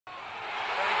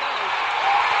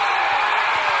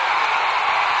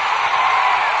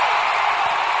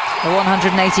The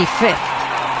 185th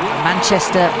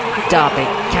Manchester derby.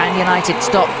 Can United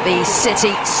stop the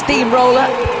City steamroller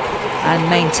and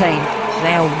maintain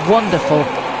their wonderful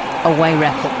away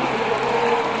record?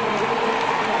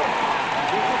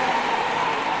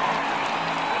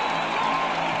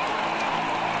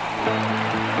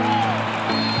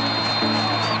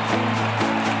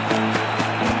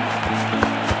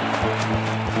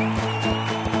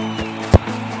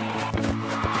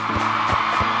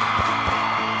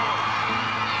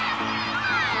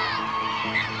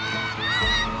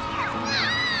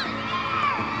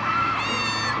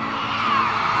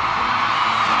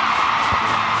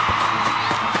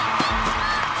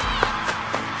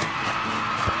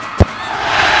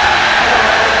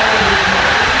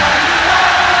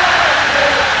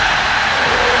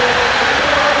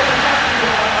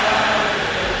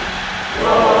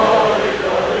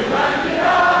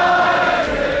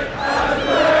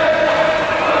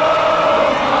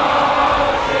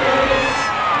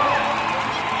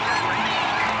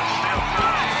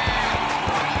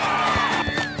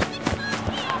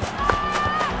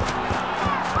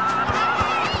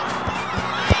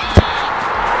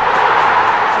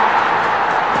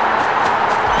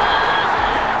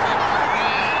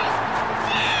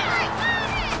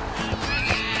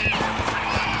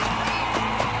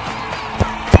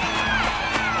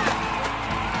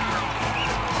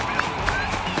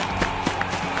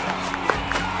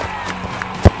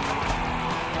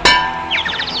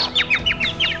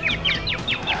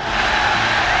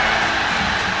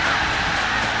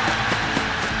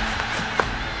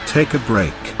 Take a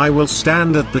break. I will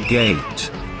stand at the gate.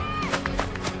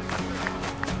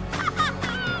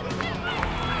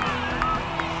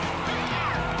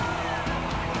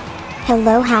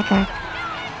 Hello, hacker.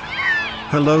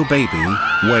 Hello, baby.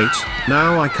 Wait,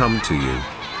 now I come to you.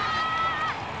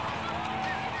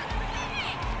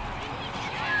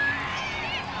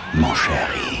 Mon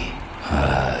chéri,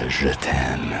 je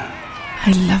t'aime.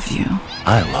 I love you.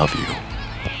 I love you.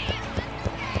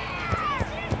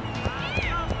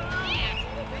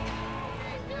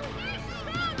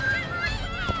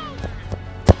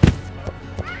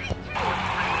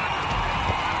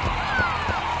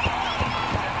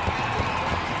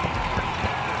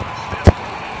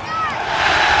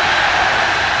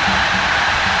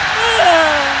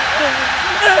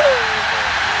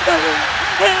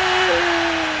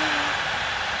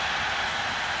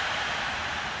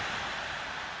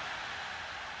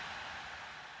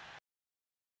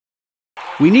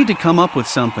 We need to come up with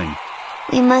something.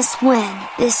 We must win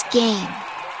this game.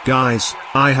 Guys,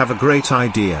 I have a great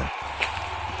idea.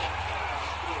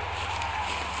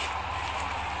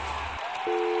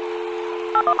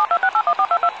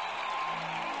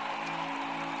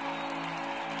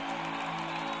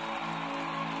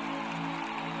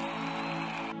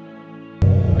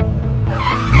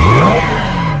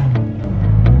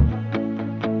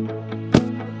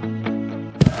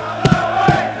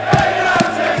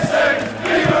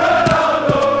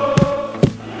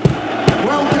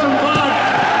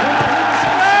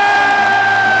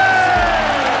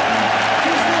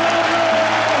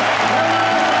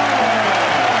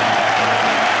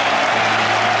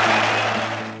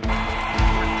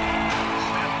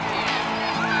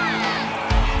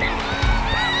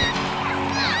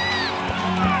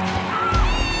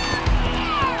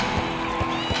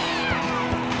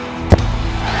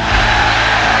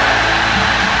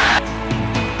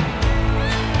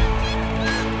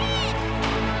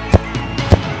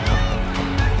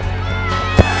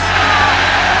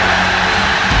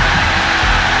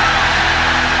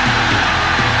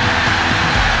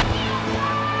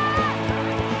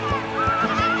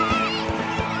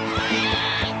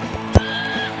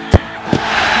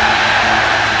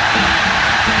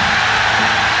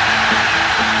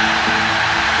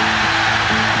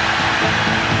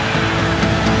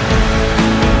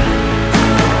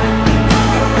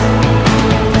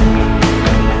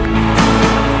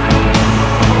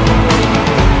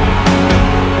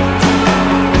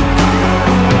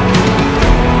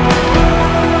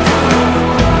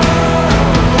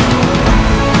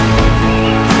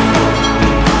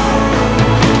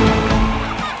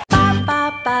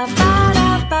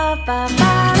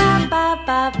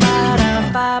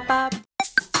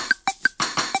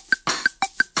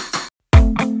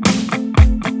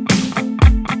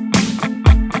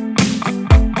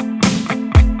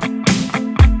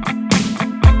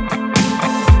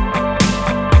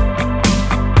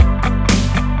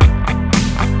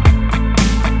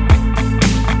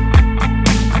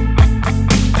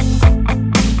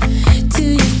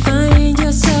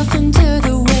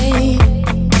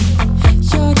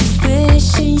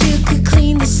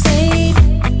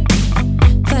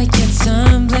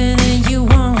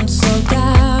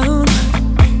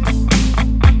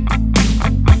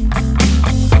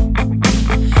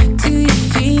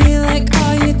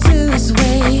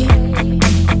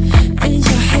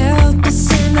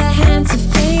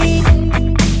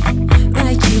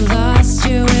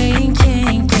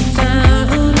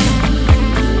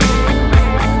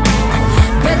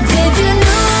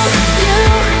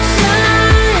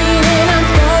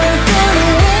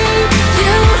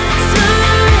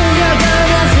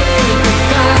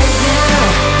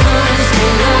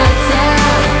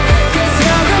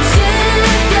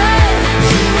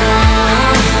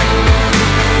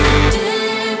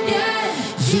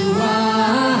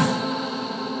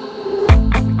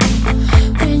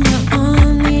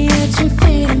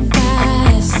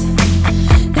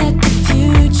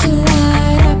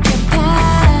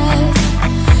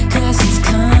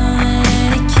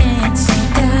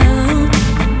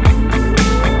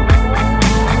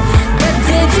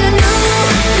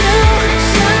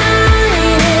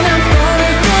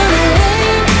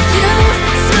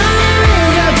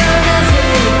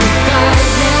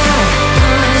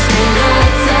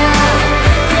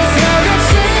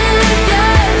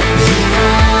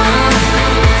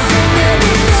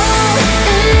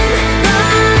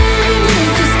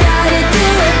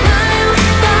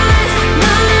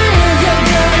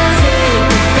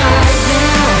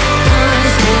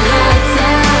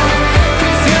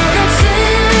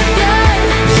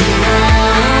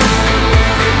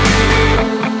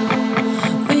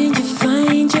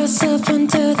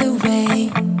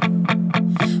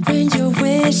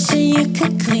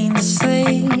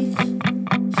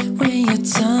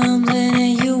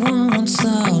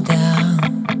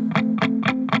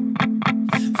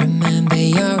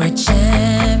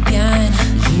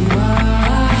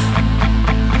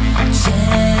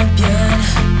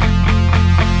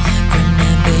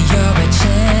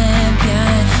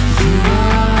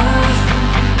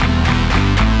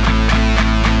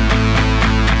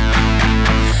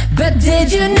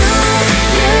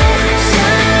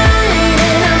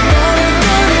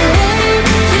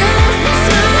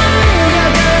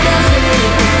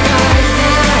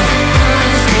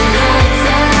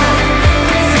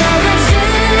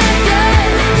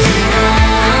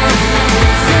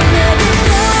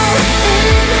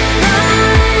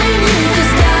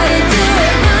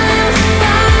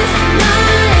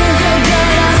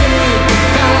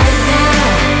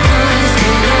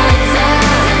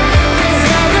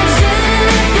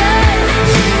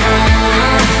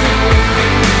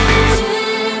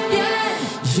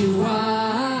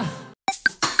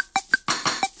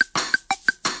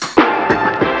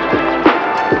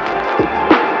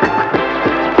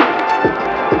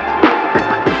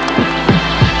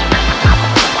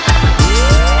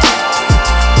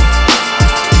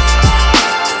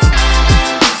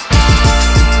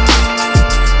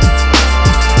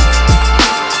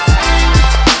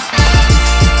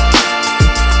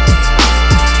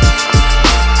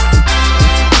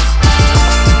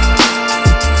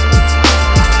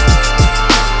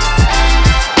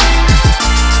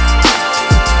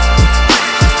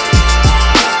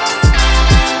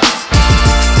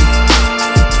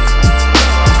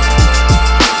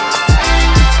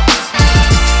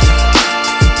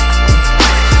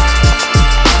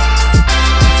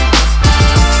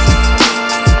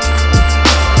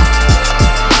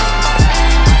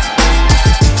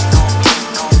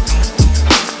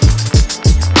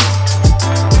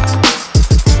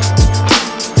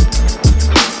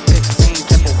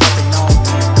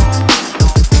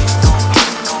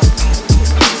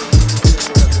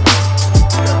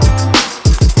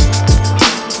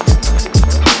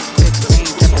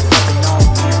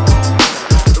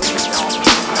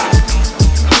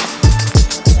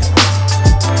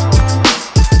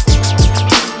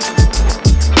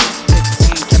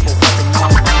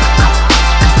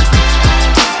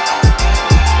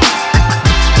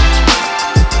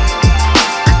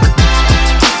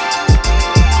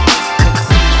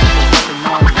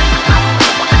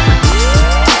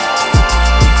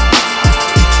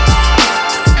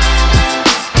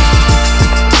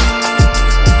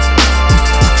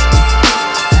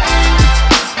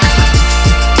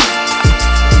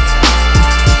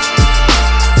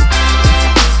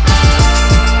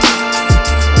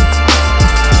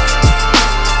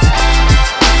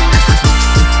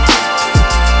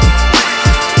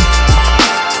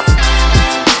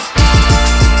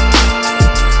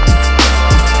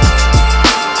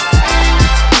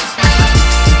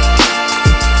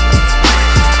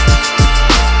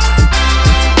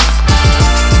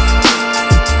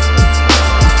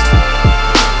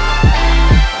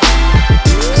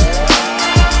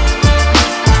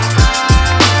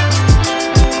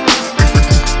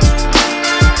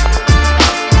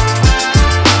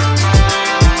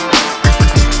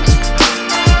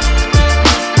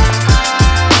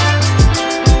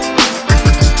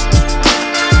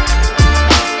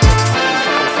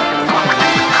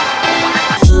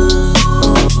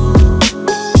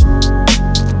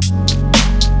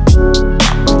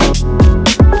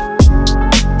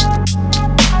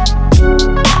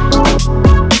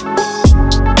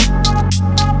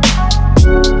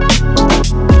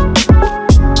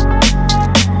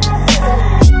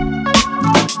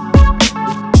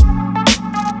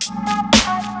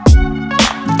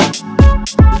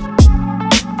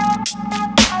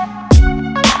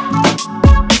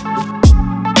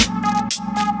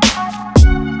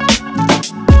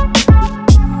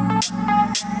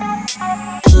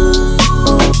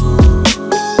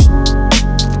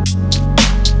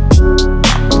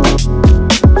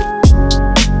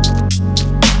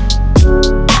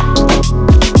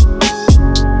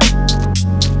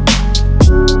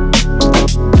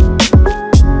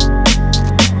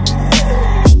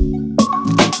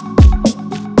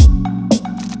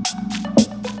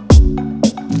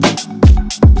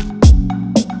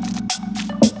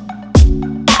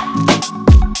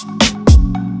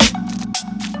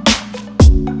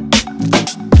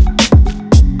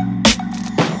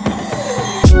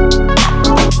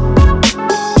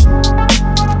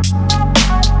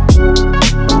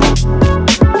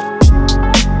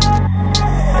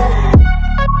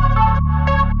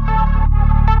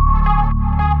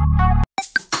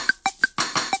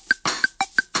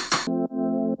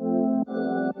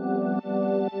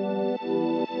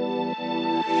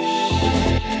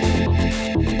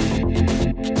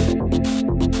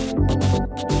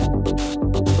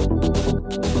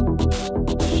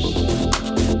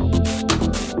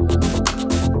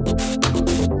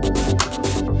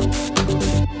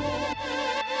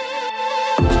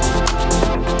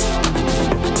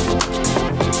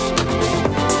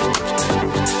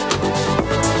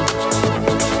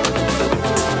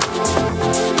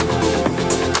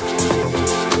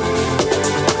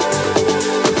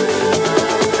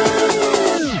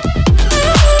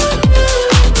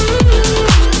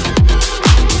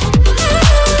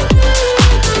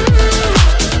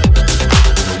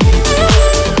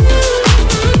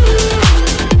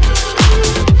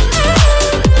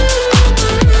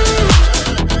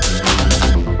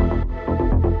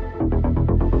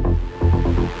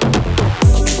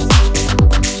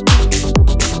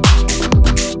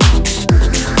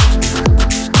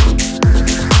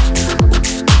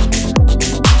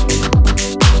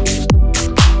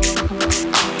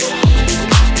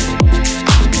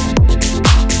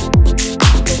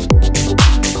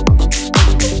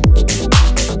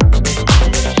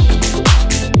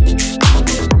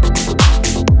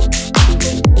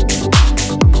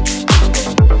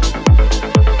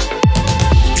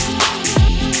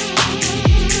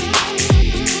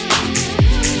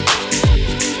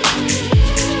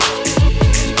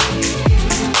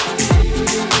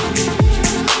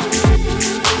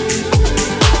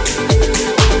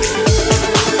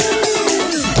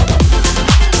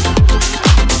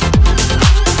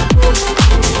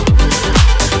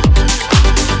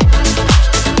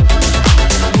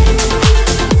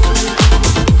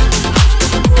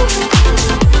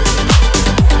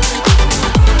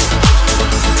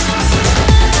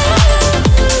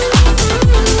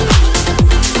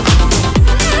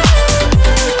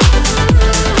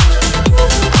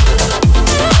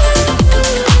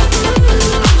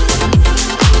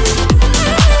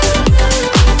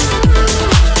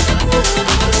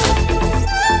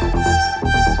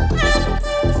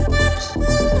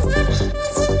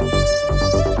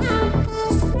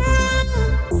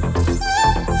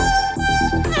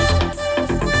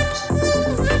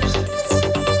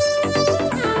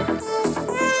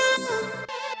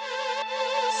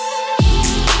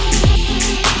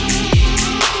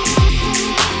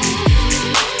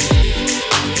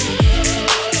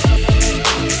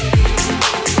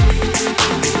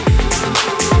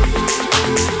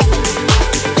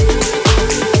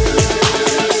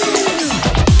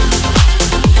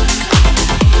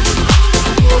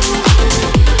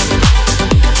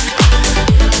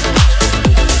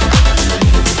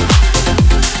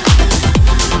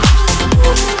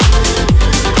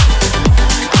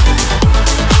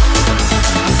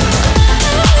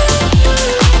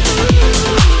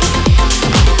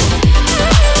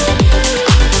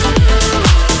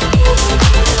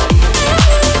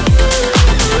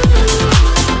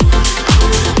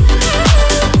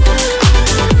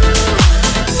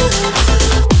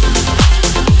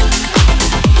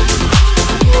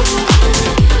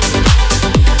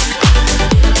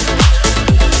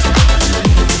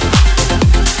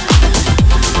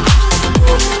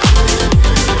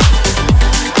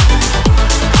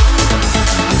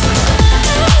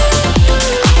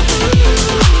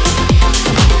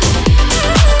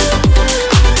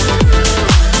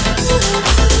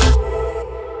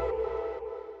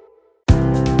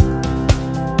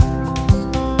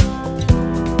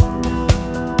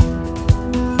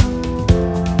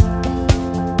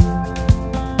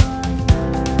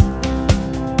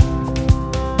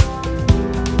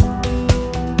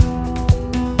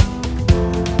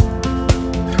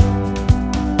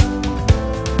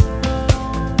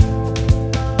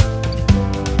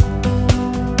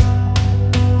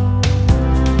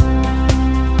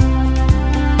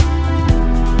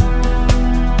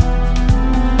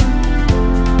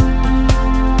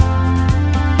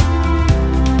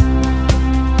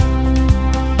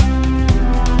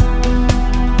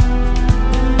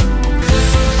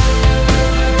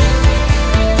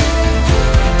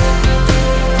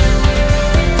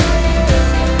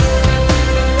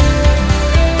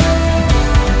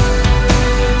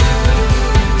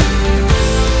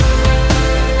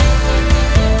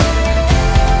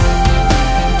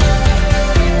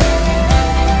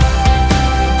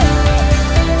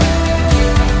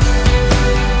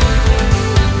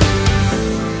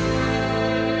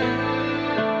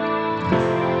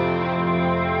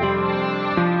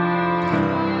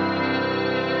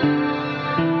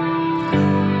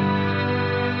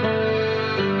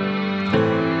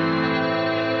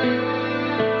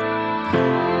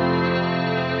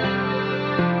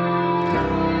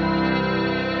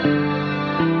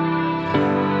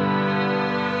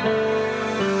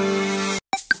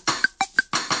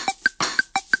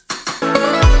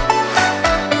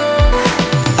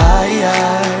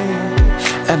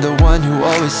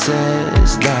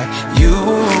 says that you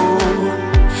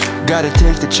gotta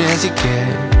take the chance you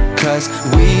get, 'cause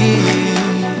we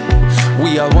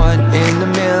are one in a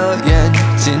million.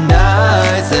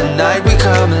 Tonight's the night we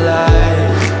come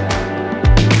alive.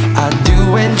 I do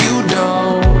and you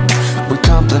don't, we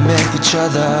complement each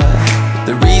other.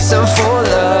 The reason for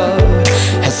love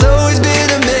has always been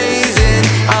amazing.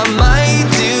 I might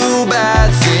do bad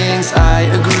things, I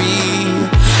agree,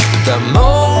 but the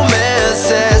moment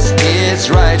says it's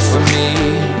right for me.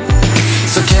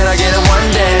 So can I get a one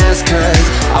dance, 'cause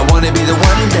I wanna be the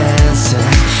one dancing.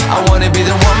 I wanna be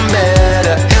the one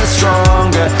better and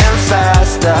stronger and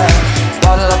faster.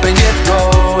 Bottle up and get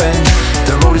going,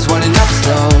 the road is running up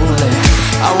slowly.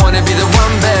 I wanna be the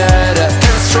one better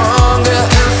and stronger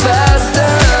and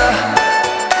faster.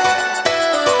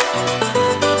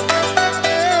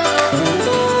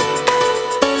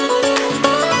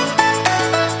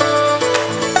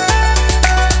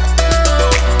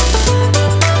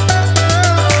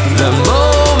 The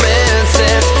moment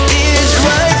says it's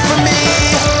right for me.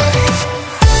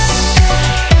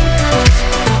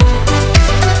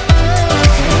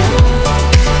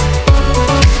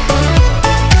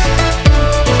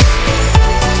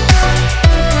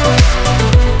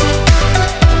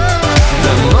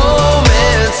 The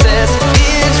moment says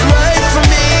it's right for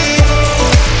me.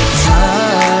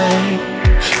 Time,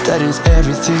 that is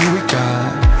everything we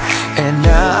got, and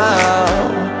now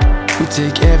we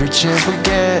take every chance we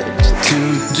get to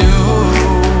do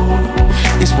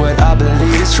is what I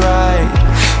believe is right.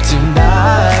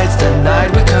 Tonight's the night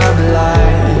we come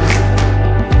alive.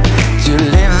 To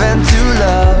live and to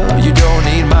love, you don't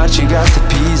need much, you got the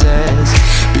pieces.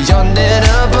 Beyond and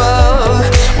above,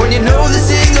 when you know the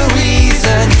single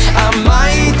reason I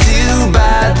might do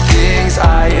bad things,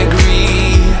 I agree,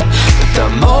 but the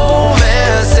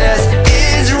moment says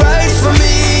it's right for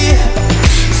me.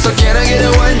 So can I get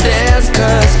a one dance,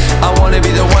 'cause I wanna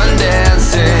be the one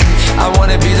dancing. I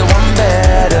wanna be the one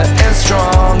better and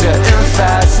stronger and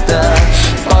faster.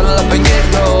 Bottle up and get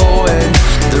going,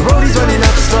 the road is running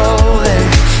up slowly.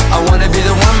 I wanna be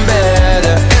the one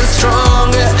better and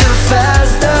stronger and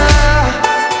faster.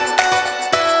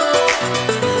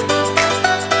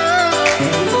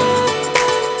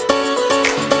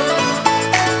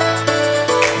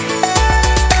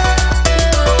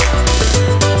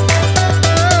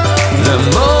 The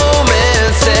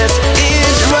moment says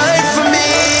it's right for me.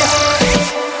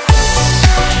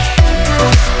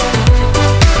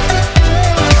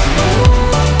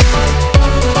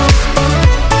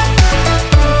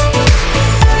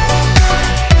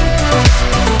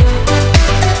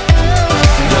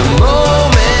 The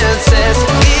moment says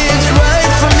it's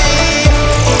right for me.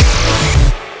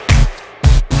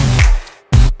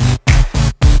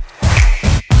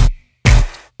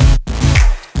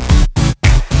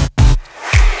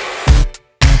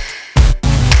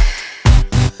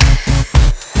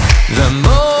 The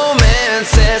moment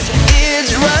says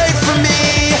it's right for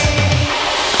me.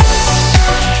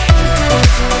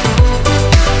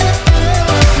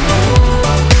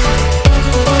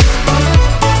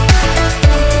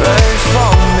 Right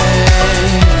for me,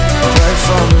 right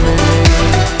for me.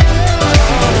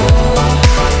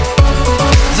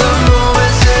 The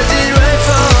moment says it's right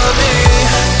for me.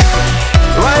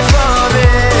 Right for me,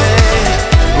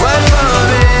 right for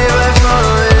me, right for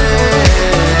me.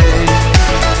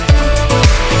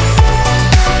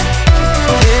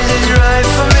 This is right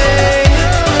for me.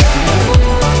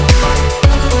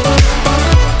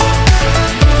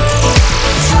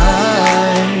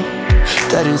 Time,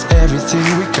 that is everything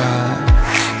we got,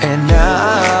 and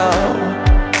now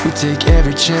we take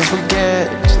every chance we get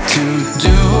to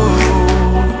do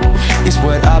is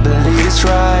what I believe is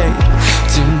right.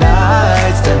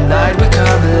 Tonight's the night we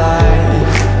come alive.